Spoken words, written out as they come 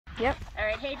Yep. All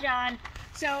right, hey John.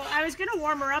 So I was gonna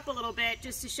warm her up a little bit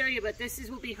just to show you, but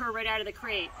will be her right out of the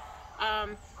crate.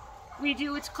 We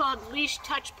do what's called leash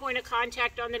touch point of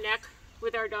contact on the neck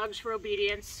with our dogs for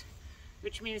obedience,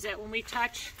 which means that when we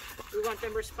touch, we want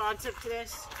them responsive to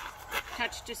this.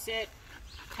 Touch to sit,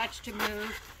 touch to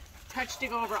move, touch to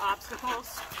go over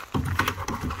obstacles. And you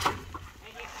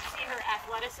can see her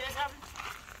athleticism.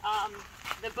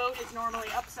 The boat is normally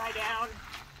upside down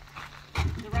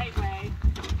the right way,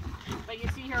 but you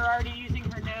see her already using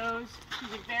her nose. She's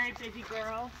a very busy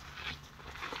girl.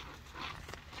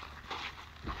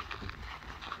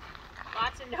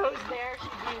 Lots of nose there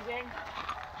she's using.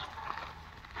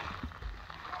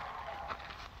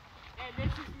 And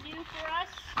this is new for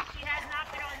us. She has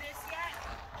not been on this yet.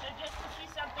 So just to see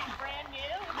something brand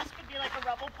new, this could be like a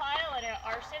rubble pile at an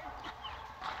arson.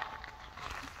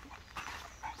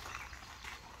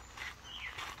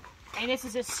 And this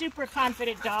is a super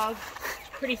confident dog.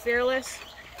 Pretty fearless.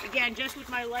 Again, just with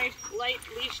my light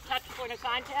leash touch point of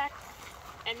contact.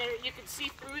 And there, you can see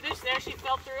through this. There, she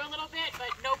fell through a little bit, but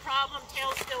no problem.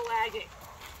 Tail's still wagging.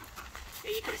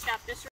 Okay, you can stop this.